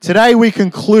Today we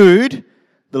conclude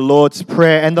the Lord's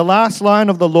Prayer, and the last line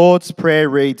of the Lord's Prayer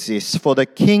reads this: "For the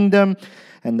kingdom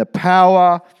and the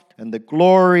power and the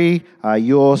glory are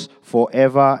yours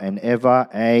forever and ever.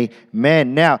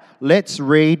 Amen." Now, let's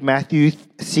read Matthew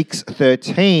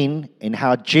 6:13 in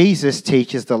how Jesus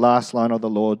teaches the last line of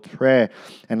the Lord's Prayer.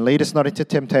 "And lead us not into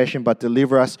temptation, but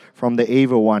deliver us from the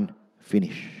evil one."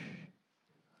 Finish.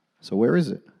 So where is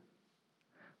it?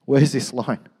 Where is this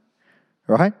line?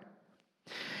 Right?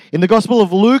 In the Gospel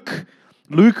of Luke,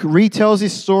 Luke retells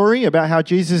this story about how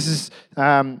Jesus is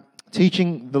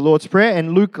teaching the Lord's Prayer.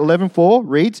 And Luke 11:4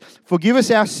 reads, "Forgive us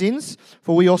our sins,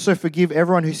 for we also forgive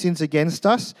everyone who sins against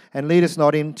us, and lead us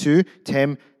not into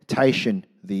temptation."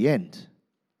 The end.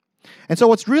 And so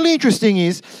what's really interesting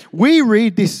is we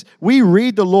read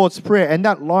the Lord's Prayer, and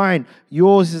that line,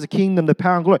 "Yours is the kingdom, the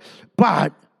power and glory,"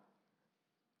 but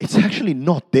it's actually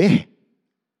not there.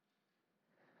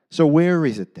 So where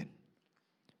is it then?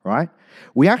 Right?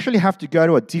 We actually have to go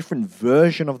to a different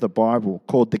version of the Bible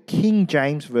called the King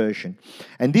James Version.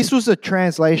 And this was a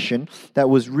translation that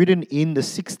was written in the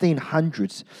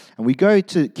 1600s. And we go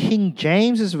to King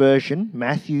James's version,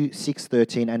 Matthew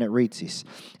 6:13, and it reads this: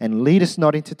 "And lead us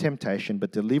not into temptation,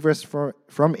 but deliver us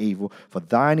from evil. For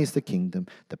thine is the kingdom,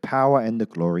 the power, and the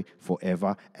glory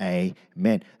forever.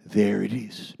 Amen." There it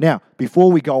is. Now,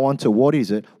 before we go on to what is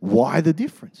it, why the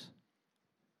difference?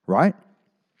 Right?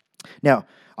 Now,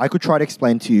 I could try to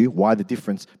explain to you why the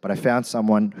difference, but I found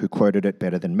someone who quoted it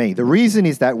better than me. The reason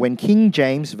is that when King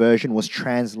James Version was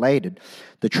translated,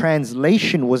 the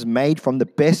translation was made from the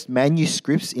best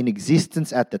manuscripts in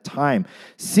existence at the time.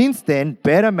 Since then,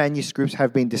 better manuscripts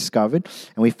have been discovered,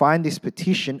 and we find this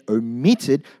petition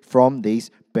omitted from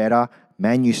these better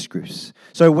manuscripts.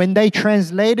 So when they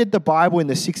translated the Bible in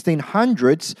the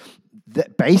 1600s,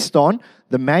 based on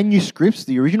the manuscripts,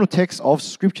 the original text of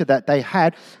Scripture that they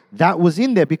had, that was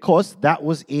in there because that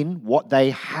was in what they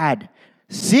had.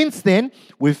 Since then,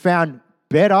 we've found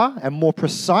better and more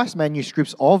precise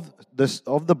manuscripts of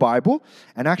the Bible,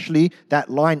 and actually that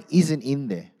line isn't in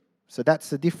there. So that's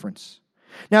the difference.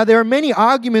 Now, there are many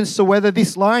arguments to whether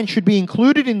this line should be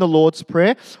included in the Lord's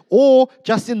Prayer or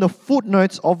just in the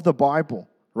footnotes of the Bible.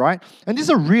 Right? And this is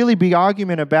a really big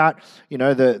argument about,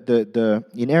 the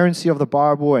inerrancy of the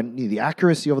Bible and the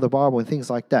accuracy of the Bible and things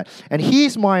like that. And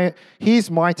here's my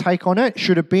take on it.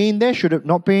 Should it be in there? Should it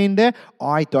not be in there?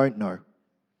 I don't know.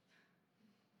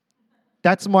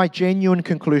 That's my genuine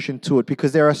conclusion to it,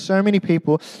 because there are so many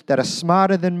people that are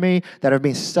smarter than me, that have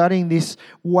been studying this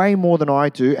way more than I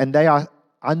do, and they are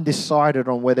undecided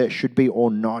on whether it should be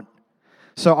or not.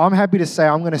 So I'm happy to say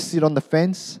I'm going to sit on the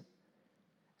fence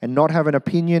and not have an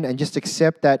opinion and just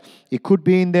accept that it could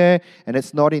be in there and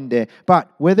it's not in there. But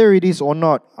whether it is or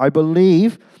not, I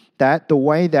believe that the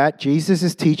way that Jesus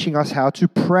is teaching us how to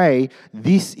pray,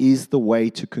 this is the way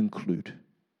to conclude.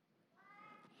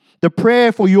 The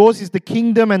prayer, "For yours is the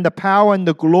kingdom and the power and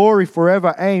the glory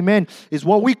forever, amen," is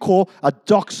what we call a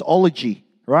doxology,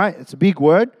 right? It's a big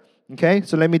word. Okay,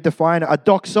 so let me define it. A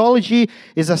doxology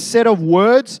is a set of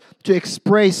words to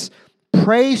express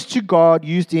praise to God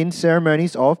used in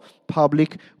ceremonies of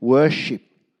public worship.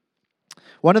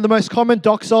 One of the most common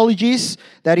doxologies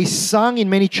that is sung in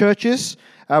many churches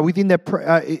within their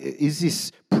is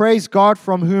this: "Praise God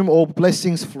from whom all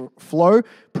blessings flow.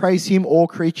 Praise Him, all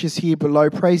creatures here below.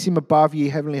 Praise Him above, ye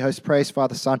heavenly hosts. Praise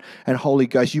Father, Son, and Holy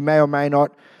Ghost." You may or may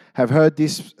not have heard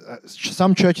this.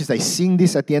 Some churches, they sing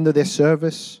this at the end of their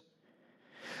service.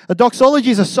 A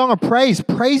doxology is a song of praise,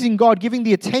 praising God, giving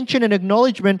the attention and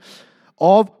acknowledgement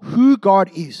of who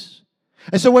God is.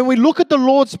 And so when we look at the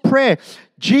Lord's Prayer,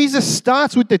 Jesus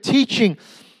starts with the teaching,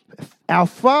 "Our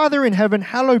Father in heaven,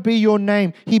 hallowed be your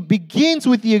name." He begins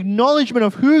with the acknowledgement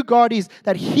of who God is,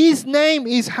 that His name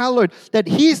is hallowed, that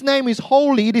His name is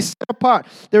holy, it is set apart.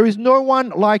 There is no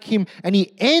one like Him. And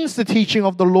He ends the teaching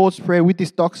of the Lord's Prayer with this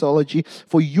doxology: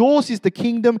 "For yours is the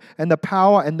kingdom and the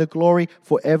power and the glory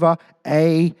forever.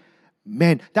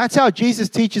 Amen." That's how Jesus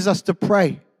teaches us to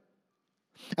pray.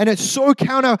 And it's so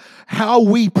counter how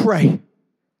we pray,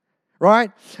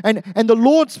 right? And the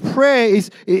Lord's Prayer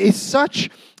is such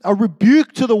a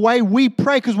rebuke to the way we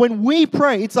pray, because when we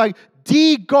pray, it's like,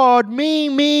 "Dear God,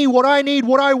 me, what I need,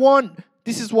 what I want,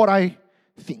 this is what I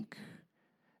think."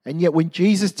 And yet when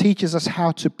Jesus teaches us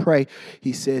how to pray,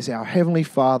 He says, "Our Heavenly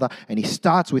Father," and He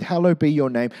starts with, "Hallowed be your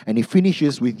name," and He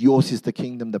finishes with, "Yours is the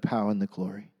kingdom, the power, and the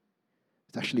glory."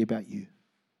 It's actually about you.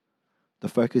 The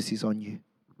focus is on you.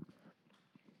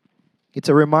 It's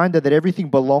a reminder that everything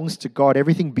belongs to God.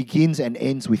 Everything begins and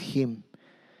ends with Him.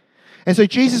 And so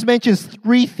Jesus mentions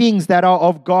three things that are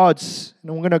of God's.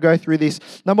 And we're going to go through this.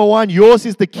 Number one, yours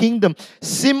is the kingdom.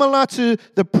 Similar to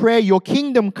the prayer, your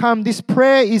kingdom come, this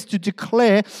prayer is to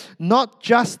declare not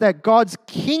just that God's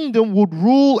kingdom would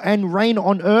rule and reign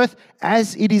on earth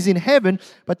as it is in heaven,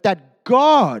 but that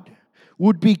God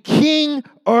would be king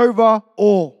over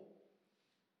all.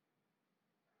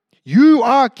 You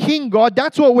are king, God.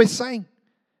 That's what we're saying.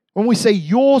 When we say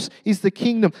yours is the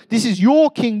kingdom, this is your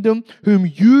kingdom whom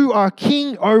you are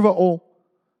king over all.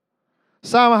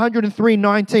 Psalm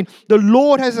 103:19, the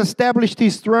Lord has established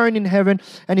his throne in heaven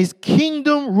and his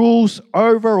kingdom rules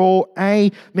over all.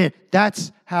 Amen.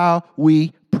 That's how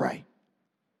we pray.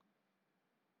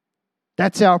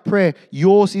 That's our prayer.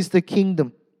 Yours is the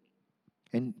kingdom.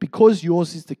 And because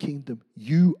yours is the kingdom,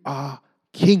 you are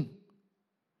king.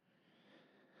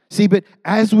 See, but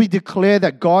as we declare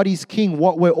that God is king,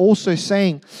 what we're also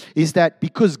saying is that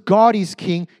because God is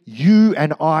king, you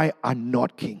and I are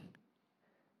not king.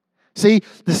 See,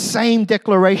 the same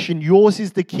declaration, yours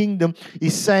is the kingdom,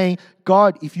 is saying,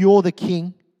 God, if you're the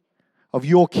king of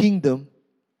your kingdom,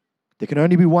 there can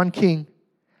only be one king.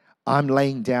 I'm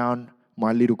laying down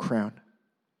my little crown.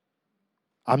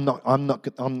 I'm not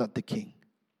the king.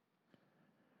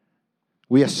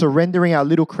 We are surrendering our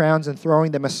little crowns and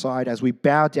throwing them aside as we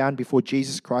bow down before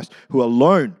Jesus Christ, who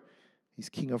alone is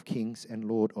King of kings and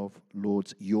Lord of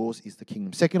lords. Yours is the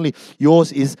kingdom. Secondly,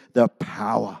 yours is the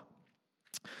power.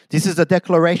 This is a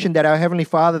declaration that our Heavenly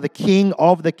Father, the King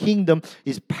of the kingdom,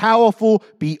 is powerful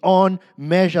beyond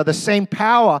measure. The same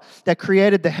power that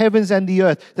created the heavens and the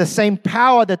earth. The same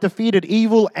power that defeated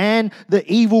evil and the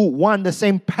evil one. The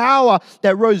same power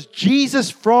that rose Jesus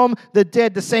from the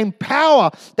dead. The same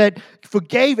power that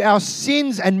forgave our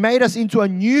sins and made us into a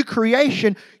new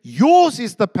creation. Yours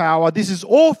is the power. This is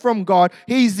all from God.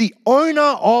 He is the owner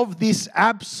of this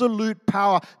absolute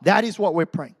power. That is what we're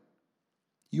praying.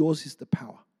 Yours is the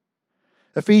power.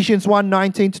 Ephesians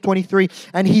 1:19-23,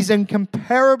 and his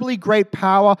incomparably great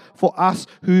power for us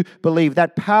who believe.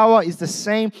 That power is the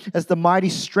same as the mighty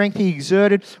strength he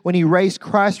exerted when he raised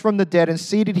Christ from the dead and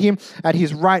seated him at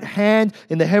his right hand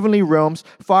in the heavenly realms,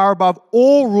 far above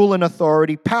all rule and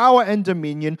authority, power and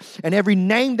dominion, and every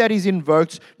name that is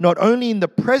invoked, not only in the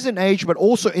present age, but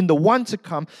also in the one to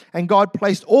come. And God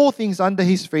placed all things under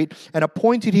his feet and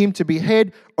appointed him to be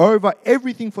head over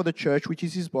everything for the church, which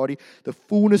is his body, the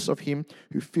fullness of him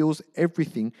who fills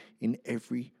everything in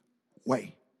every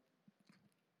way.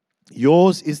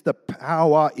 Yours is the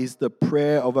power, is the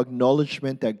prayer of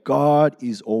acknowledgement that God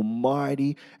is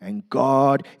almighty and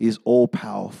God is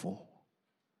all-powerful.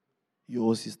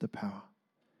 Yours is the power.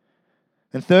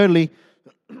 And thirdly,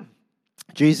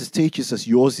 Jesus teaches us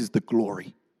yours is the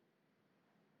glory.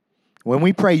 When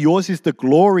we pray yours is the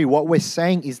glory, what we're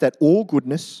saying is that all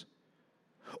goodness,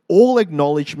 all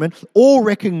acknowledgement, all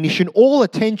recognition, all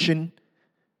attention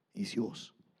is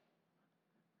yours.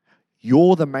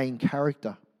 You're the main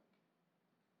character.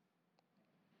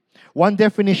 One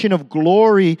definition of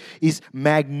glory is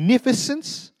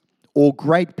magnificence or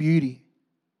great beauty.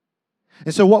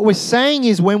 And so what we're saying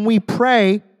is when we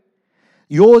pray,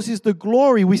 yours is the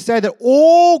glory, we say that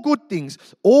all good things,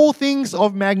 all things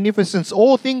of magnificence,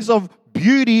 all things of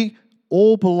beauty,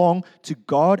 all belong to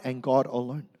God and God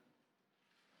alone.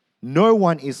 No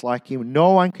one is like him.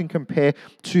 No one can compare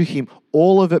to him.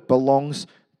 All of it belongs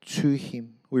to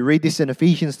him. We read this in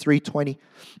Ephesians 3:20.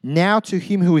 Now to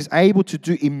him who is able to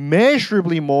do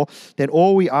immeasurably more than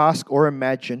all we ask or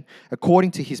imagine,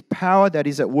 according to his power that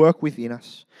is at work within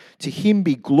us. To him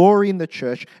be glory in the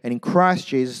church and in Christ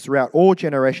Jesus throughout all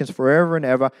generations, forever and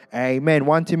ever. Amen.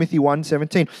 1 Timothy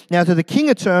 1:17. Now to the King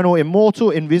eternal,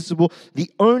 immortal, invisible, the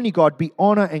only God, be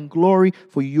honor and glory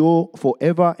for your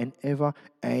forever and ever.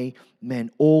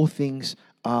 Amen. All things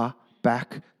are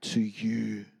back to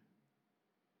you.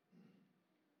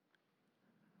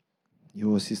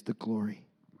 Yours is the glory.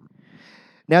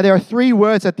 Now there are three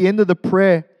words at the end of the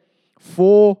prayer.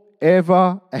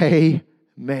 Forever.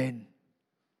 Amen.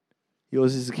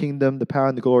 Yours is the kingdom, the power,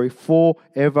 and the glory.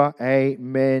 Forever.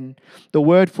 Amen. The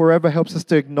word forever helps us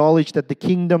to acknowledge that the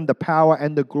kingdom, the power,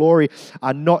 and the glory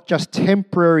are not just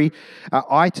temporary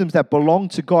items that belong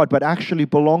to God, but actually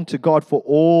belong to God for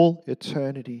all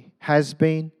eternity. Has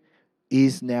been,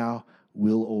 is now,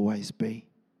 will always be.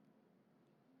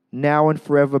 Now and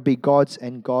forever be God's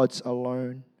and God's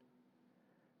alone.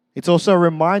 It's also a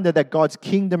reminder that God's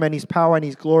kingdom and his power and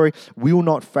his glory will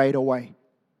not fade away.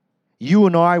 You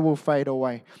and I will fade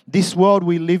away. This world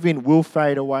we live in will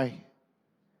fade away.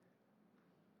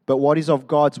 But what is of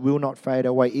God's will not fade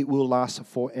away. It will last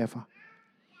forever.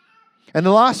 And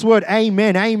the last word,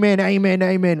 amen, amen, amen,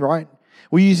 amen, right?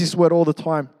 We use this word all the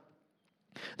time.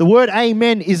 The word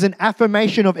amen is an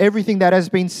affirmation of everything that has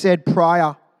been said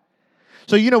prior.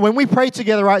 So, when we pray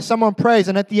together, right, someone prays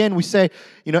and at the end we say,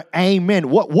 amen.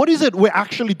 What is it we're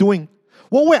actually doing?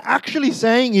 What we're actually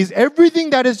saying is everything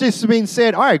that has just been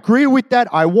said, I agree with that,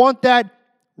 I want that,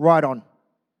 right on.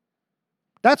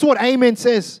 That's what amen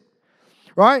says,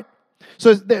 right?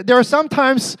 So there are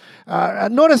sometimes,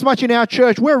 not as much in our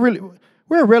church, we're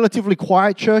a relatively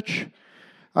quiet church.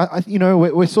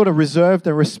 We're sort of reserved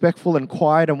and respectful and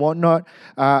quiet and whatnot.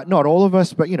 Not all of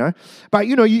us, but you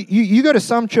go to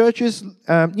some churches,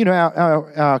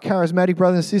 our charismatic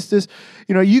brothers and sisters,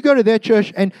 you go to their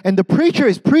church and the preacher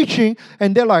is preaching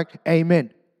and they're like,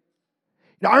 amen.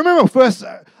 Now, I remember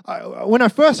when I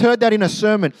first heard that in a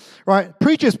sermon, right?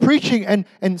 Preacher's preaching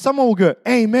and someone will go,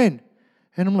 amen.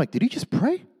 And I'm like, did he just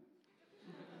pray?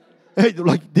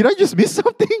 Did I just miss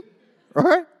something?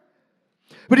 Right?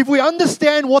 But if we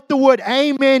understand what the word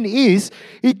amen is,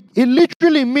 it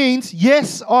literally means,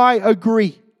 yes, I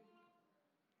agree.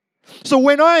 So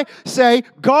when I say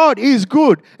God is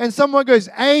good and someone goes,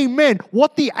 amen,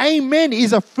 what the amen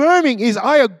is affirming is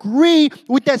I agree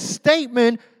with that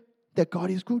statement that God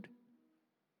is good.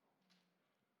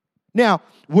 Now,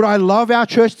 would I love our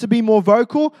church to be more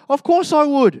vocal? Of course I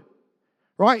would.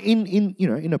 Right?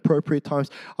 In appropriate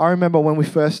times. I remember when we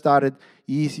first started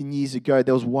years and years ago,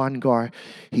 there was one guy,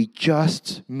 he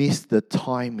just missed the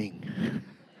timing.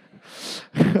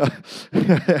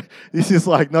 This is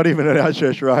like not even at our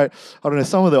church, right? I don't know,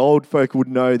 some of the old folk would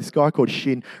know this guy called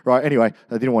Shin, right? Anyway,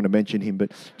 I didn't want to mention him,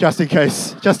 but just in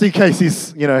case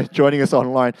he's, joining us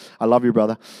online, I love you,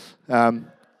 brother. I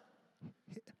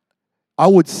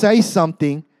would say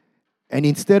something, and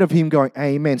instead of him going,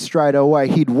 amen, straight away,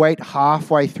 he'd wait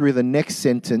halfway through the next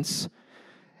sentence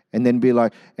and then be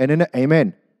like, and then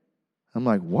amen. I'm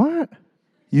like, what?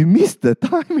 You missed the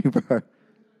timing, bro.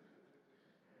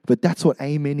 But that's what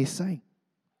amen is saying.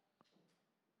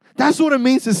 That's what it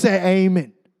means to say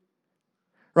amen.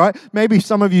 Right? Maybe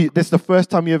some of you, that's the first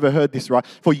time you ever heard this, right?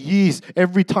 For years,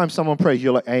 every time someone prays,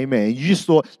 you're like, amen. You just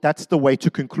thought that's the way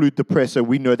to conclude the prayer, so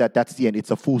we know that that's the end.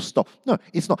 It's a full stop. No,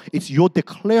 it's not. It's you're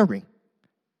declaring,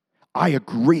 I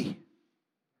agree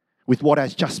with what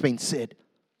has just been said.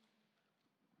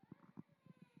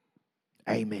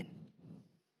 Amen.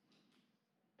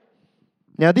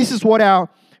 Now, this is what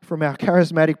from our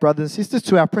charismatic brothers and sisters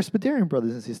to our Presbyterian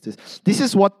brothers and sisters, this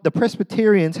is what the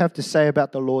Presbyterians have to say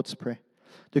about the Lord's Prayer.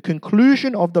 The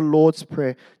conclusion of the Lord's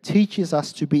Prayer teaches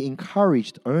us to be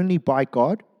encouraged only by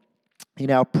God in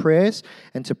our prayers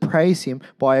and to praise Him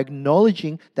by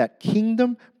acknowledging that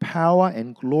kingdom, power,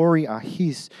 and glory are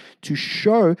His, to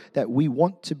show that we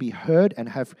want to be heard and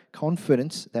have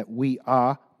confidence that we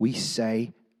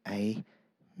say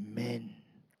Amen.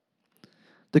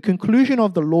 The conclusion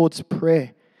of the Lord's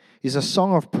Prayer is a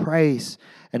song of praise,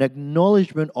 an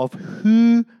acknowledgement of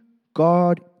who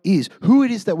God is, who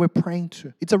it is that we're praying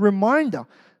to. It's a reminder.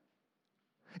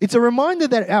 It's a reminder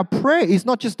that our prayer is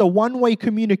not just a one-way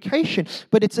communication,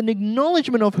 but it's an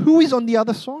acknowledgement of who is on the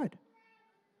other side.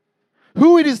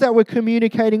 Who it is that we're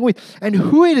communicating with, and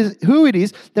who it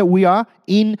is that we are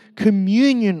in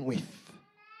communion with.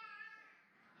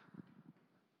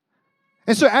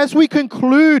 And so as we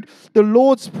conclude the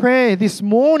Lord's Prayer this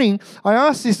morning, I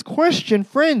ask this question,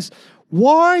 friends,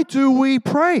 why do we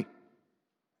pray?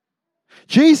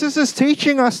 Jesus is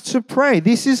teaching us to pray.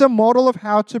 This is a model of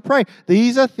how to pray.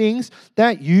 These are things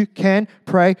that you can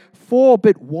pray for.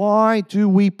 But why do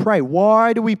we pray?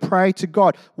 Why do we pray to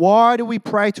God? Why do we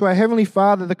pray to our Heavenly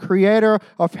Father, the Creator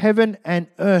of heaven and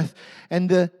earth? And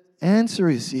the answer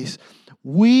is this: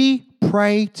 we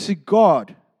pray to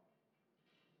God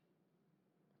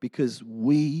because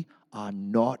we are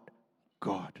not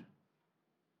God.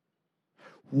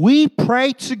 We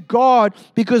pray to God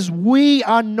because we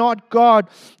are not God.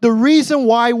 The reason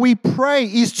why we pray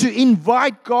is to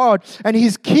invite God and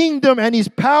His kingdom and His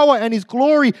power and His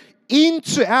glory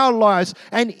into our lives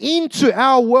and into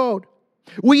our world.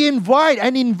 We invite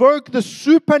and invoke the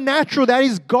supernatural that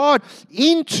is God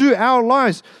into our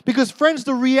lives. Because, friends,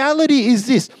 the reality is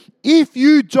this: if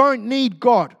you don't need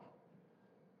God,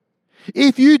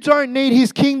 if you don't need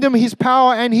His kingdom, His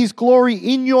power, and His glory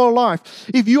in your life,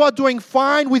 if you are doing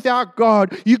fine without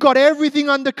God, you've got everything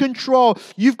under control,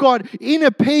 you've got inner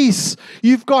peace,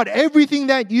 you've got everything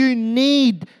that you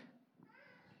need,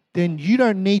 then you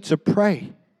don't need to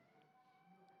pray.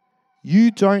 You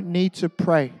don't need to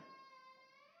pray.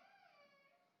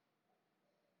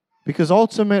 Because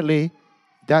ultimately,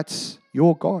 that's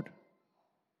your God.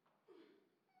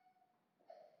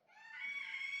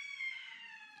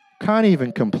 Can't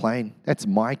even complain. That's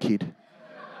my kid.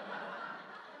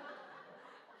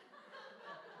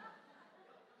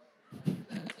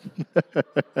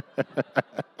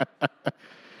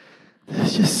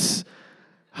 It's just,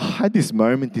 I had this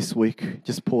moment this week.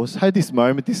 Just pause. I had this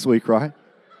moment this week, right?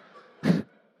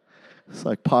 It's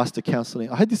like pastor counseling.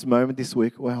 I had this moment this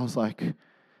week where I was like,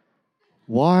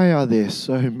 why are there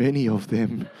so many of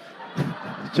them?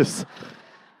 Just,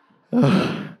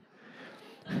 do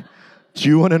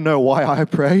you want to know why I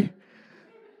pray?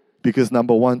 Because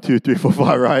number 1, 2, 3, 4,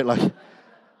 5, right? Like,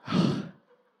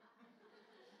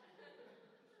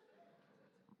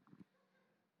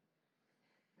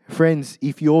 friends,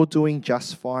 if you're doing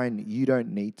just fine, you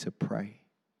don't need to pray.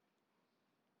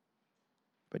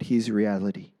 But here's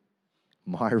reality.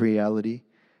 My reality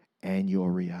and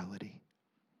your reality.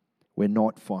 We're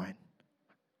not fine.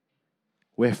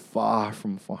 We're far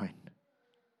from fine.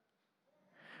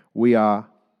 We are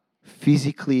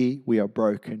physically, we are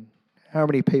broken. How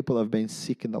many people have been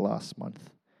sick in the last month?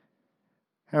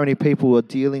 How many people are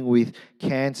dealing with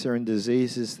cancer and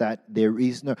diseases that there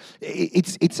is no...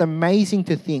 It's amazing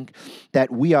to think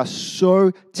that we are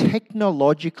so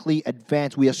technologically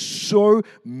advanced, we are so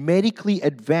medically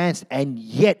advanced, and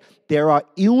yet there are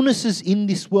illnesses in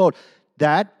this world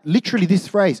that, literally this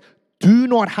phrase, do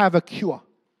not have a cure.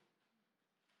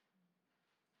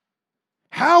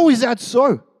 How is that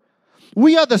so?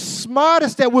 We are the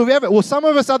smartest that we've ever... Well, some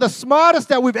of us are the smartest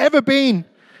that we've ever been,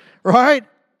 right?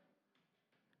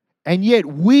 And yet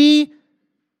we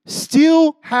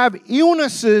still have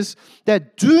illnesses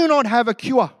that do not have a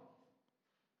cure.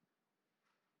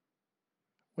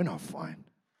 We're not fine.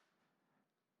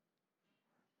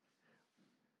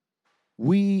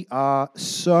 We are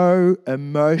so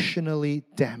emotionally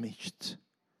damaged.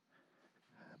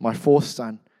 My 4th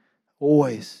son,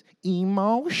 always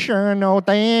emotional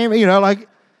damage. You know, like, I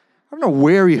don't know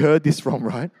where he heard this from,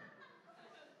 right?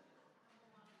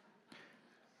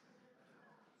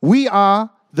 We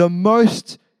are the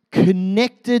most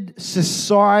connected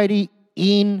society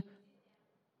in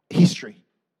history.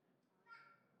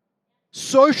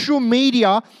 Social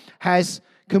media has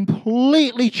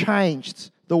completely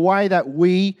changed the way that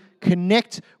we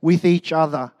connect with each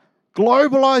other.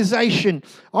 Globalization.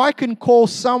 I can call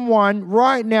someone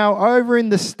right now over in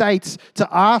the States to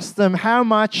ask them how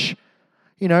much,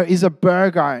 is a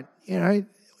burger.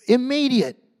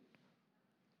 Immediate.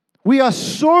 We are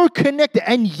so connected,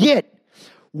 and yet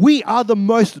we are the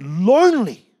most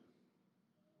lonely.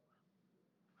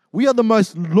 We are the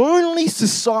most lonely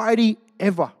society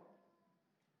ever.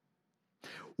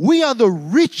 We are the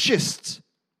richest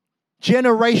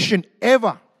generation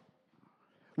ever.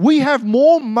 We have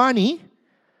more money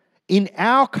in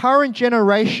our current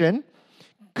generation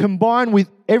combined with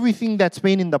everything that's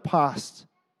been in the past.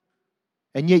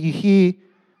 And yet you hear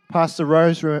Pastor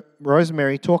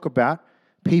Rosemary talk about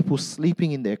people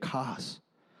sleeping in their cars.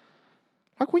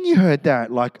 Like when you heard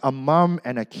that, like a mum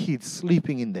and a kid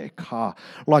sleeping in their car.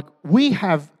 Like we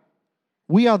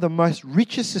are the most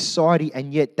richest society,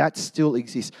 and yet that still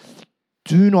exists.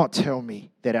 Do not tell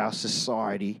me that our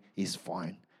society is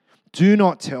fine. Do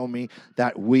not tell me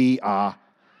that we are...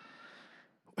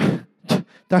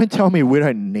 Don't tell me we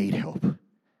don't need help.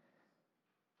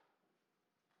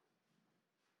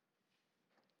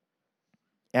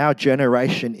 Our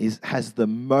generation has the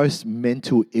most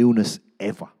mental illness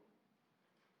ever.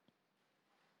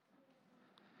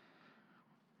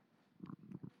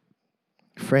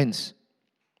 Friends,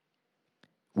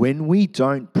 when we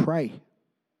don't pray,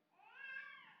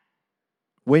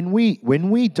 when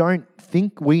we don't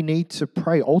think we need to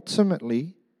pray,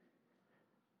 ultimately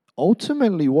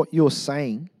what you're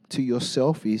saying to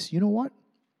yourself is, you know what?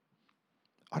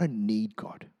 I don't need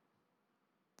God.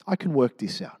 I can work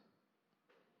this out.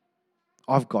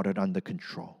 I've got it under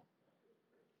control.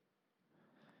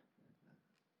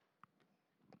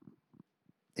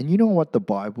 And you know what the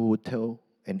Bible would tell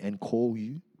and call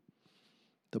you?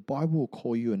 The Bible will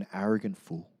call you an arrogant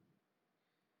fool.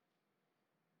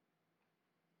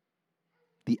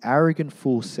 The arrogant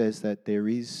fool says that there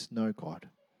is no God.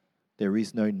 There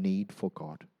is no need for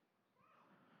God.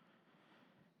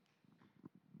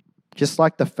 Just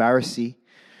like the Pharisee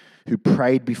who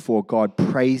prayed before God,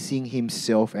 praising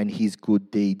himself and his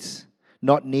good deeds,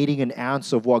 not needing an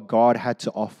ounce of what God had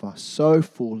to offer. So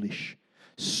foolish,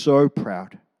 so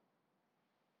proud.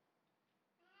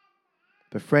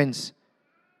 But friends,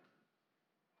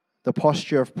 the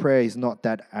posture of prayer is not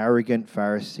that arrogant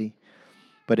Pharisee,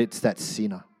 but it's that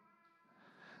sinner.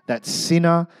 That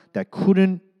sinner that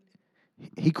couldn't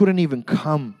even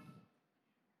come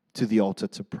to the altar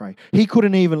to pray. He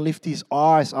couldn't even lift his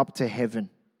eyes up to heaven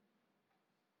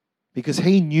because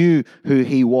he knew who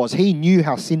he was. He knew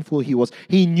how sinful he was.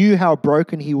 He knew how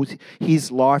broken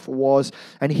his life was.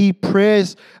 And he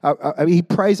prays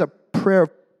a prayer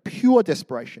of pure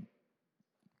desperation.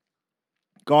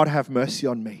 God, have mercy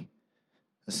on me,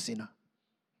 a sinner.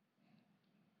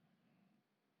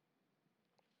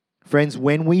 Friends,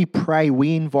 when we pray,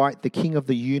 we invite the King of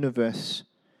the universe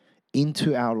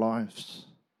into our lives.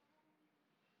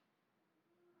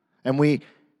 And we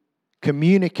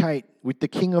communicate with the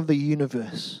King of the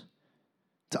universe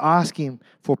to ask Him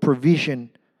for provision,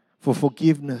 for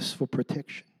forgiveness, for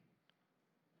protection.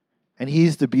 And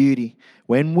here's the beauty.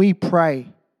 When we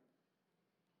pray,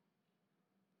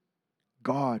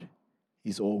 God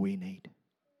is all we need.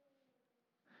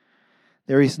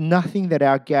 There is nothing that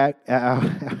our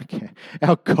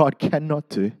God cannot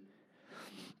do.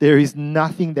 There is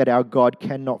nothing that our God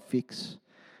cannot fix.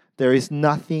 There is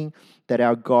nothing that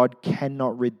our God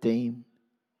cannot redeem.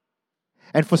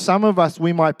 And for some of us,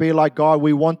 we might be like, God,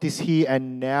 we want this here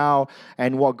and now.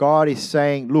 And what God is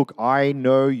saying, look, I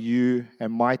know you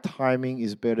and my timing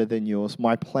is better than yours.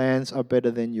 My plans are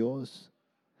better than yours.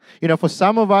 You know, for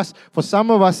some of us,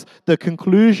 the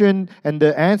conclusion and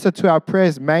the answer to our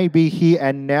prayers may be here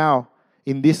and now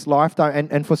in this lifetime.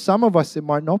 And for some of us, it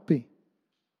might not be.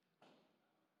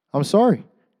 I'm sorry.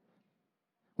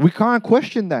 We can't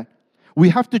question that. We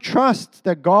have to trust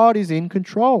that God is in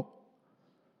control.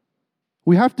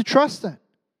 We have to trust that.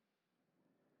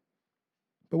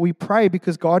 But we pray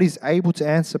because God is able to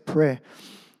answer prayer.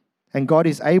 And God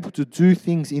is able to do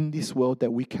things in this world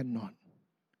that we cannot.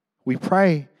 We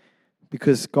pray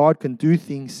because God can do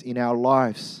things in our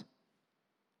lives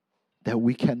that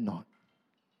we cannot.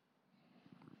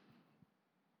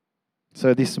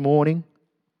 So this morning,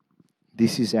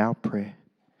 this is our prayer.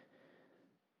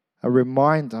 A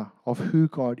reminder of who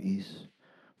God is.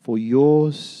 For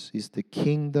yours is the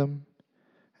kingdom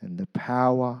and the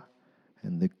power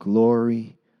and the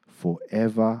glory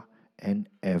forever and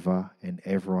ever. And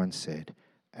everyone said,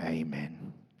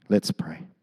 Amen. Let's pray.